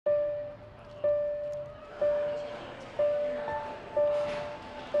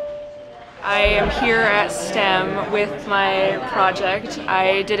I am here at STEM with my project.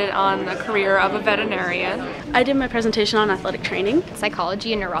 I did it on the career of a veterinarian. I did my presentation on athletic training,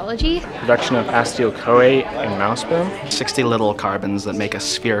 psychology and neurology, production of acetyl-CoA in mouse boom, 60 little carbons that make a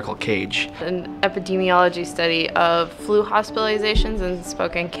spherical cage, an epidemiology study of flu hospitalizations in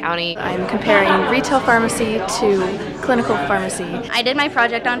Spokane County. I'm comparing retail pharmacy to clinical pharmacy. I did my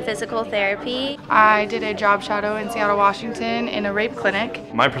project on physical therapy. I did a job shadow in Seattle, Washington in a rape clinic.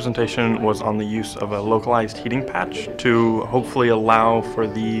 My presentation was on the use of a localized heating patch to hopefully allow for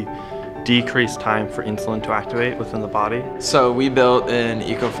the decreased time for insulin to activate within the body. So we built an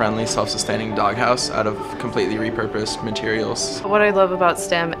eco-friendly, self-sustaining doghouse out of completely repurposed materials. What I love about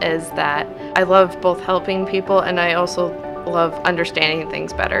STEM is that I love both helping people and I also love understanding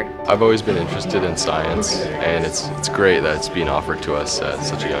things better. I've always been interested in science, and it's great that it's being offered to us at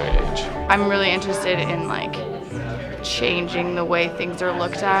such a young age. I'm really interested in changing the way things are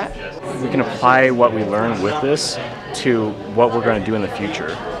looked at. We can apply what we learn with this to what we're going to do in the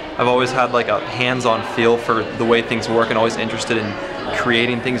future. I've always had a hands-on feel for the way things work and always interested in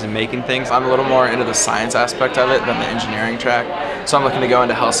creating things and making things. I'm a little more into the science aspect of it than the engineering track. So I'm looking to go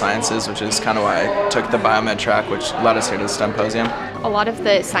into health sciences, which is kind of why I took the biomed track, which led us here to the STEMposium. A lot of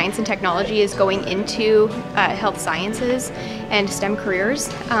the science and technology is going into health sciences and STEM careers,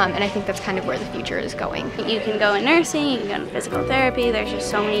 and I think that's kind of where the future is going. You can go in nursing, you can go in physical therapy, there's just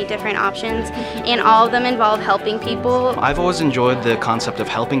so many different options, and all of them involve helping people. I've always enjoyed the concept of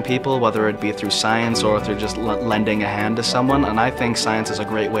helping people, whether it be through science or through just lending a hand to someone, and I think science is a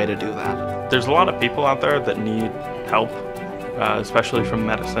great way to do that. There's a lot of people out there that need help, especially from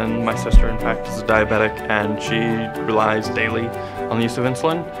medicine. My sister, in fact, is a diabetic, and she relies daily on the use of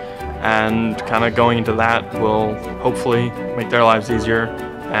insulin, and kind of going into that will hopefully make their lives easier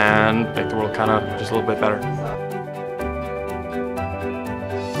and make the world kind of just a little bit better.